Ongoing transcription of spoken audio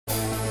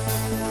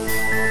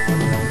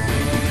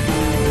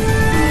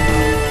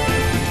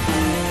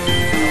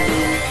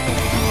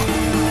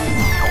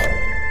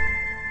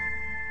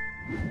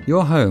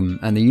Your home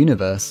and the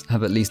universe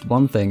have at least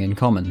one thing in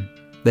common.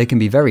 They can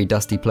be very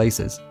dusty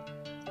places.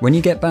 When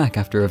you get back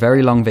after a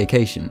very long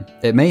vacation,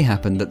 it may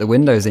happen that the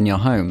windows in your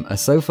home are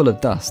so full of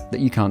dust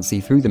that you can't see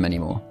through them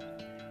anymore.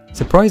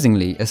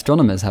 Surprisingly,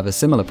 astronomers have a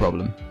similar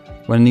problem.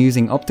 When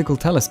using optical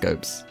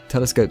telescopes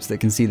that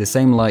can see the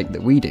same light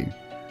that we do,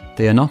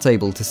 they are not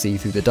able to see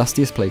through the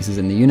dustiest places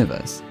in the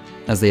universe,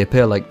 as they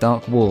appear like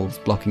dark walls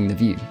blocking the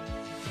view.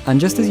 And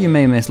just as you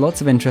may miss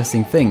lots of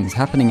interesting things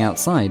happening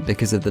outside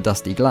because of the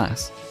dusty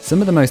glass,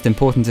 some of the most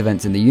important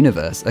events in the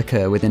universe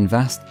occur within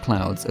vast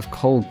clouds of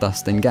cold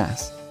dust and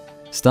gas.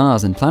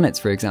 Stars and planets,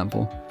 for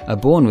example, are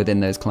born within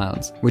those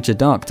clouds, which are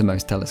dark to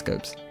most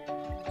telescopes.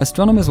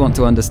 Astronomers want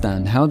to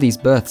understand how these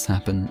births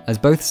happen, as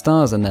both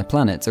stars and their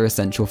planets are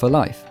essential for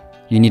life.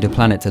 You need a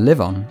planet to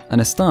live on, and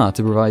a star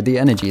to provide the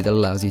energy that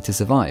allows you to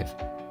survive.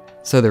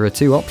 So there are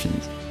two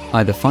options.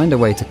 Either find a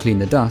way to clean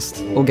the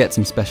dust, or get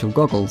some special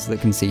goggles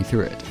that can see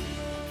through it.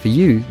 For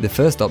you, the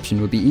first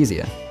option would be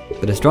easier,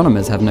 but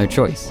astronomers have no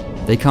choice.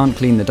 They can't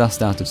clean the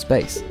dust out of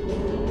space.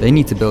 They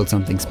need to build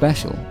something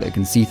special that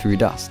can see through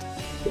dust.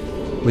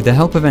 With the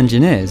help of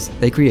engineers,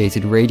 they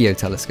created radio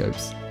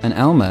telescopes, and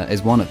ALMA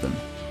is one of them.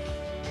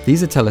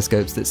 These are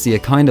telescopes that see a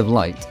kind of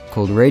light,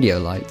 called radio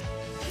light,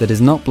 that is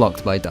not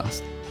blocked by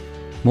dust.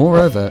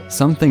 Moreover,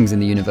 some things in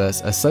the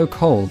universe are so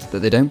cold that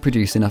they don't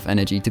produce enough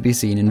energy to be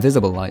seen in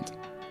visible light.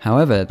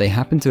 However, they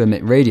happen to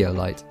emit radio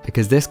light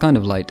because this kind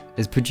of light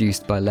is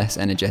produced by less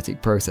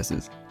energetic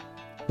processes.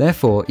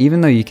 Therefore,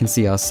 even though you can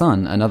see our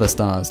sun and other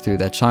stars through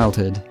their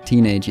childhood,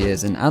 teenage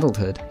years and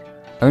adulthood,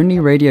 only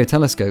radio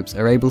telescopes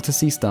are able to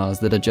see stars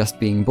that are just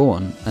being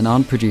born and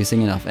aren't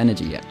producing enough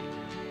energy yet.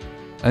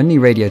 Only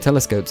radio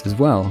telescopes as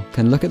well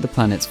can look at the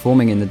planets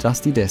forming in the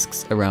dusty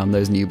disks around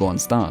those newborn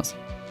stars.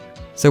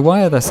 So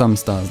why are there some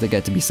stars that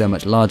get to be so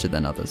much larger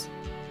than others?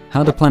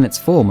 How do planets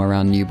form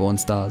around newborn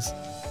stars?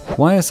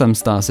 Why are some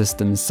star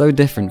systems so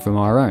different from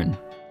our own?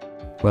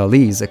 Well,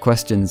 these are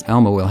questions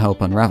ALMA will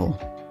help unravel.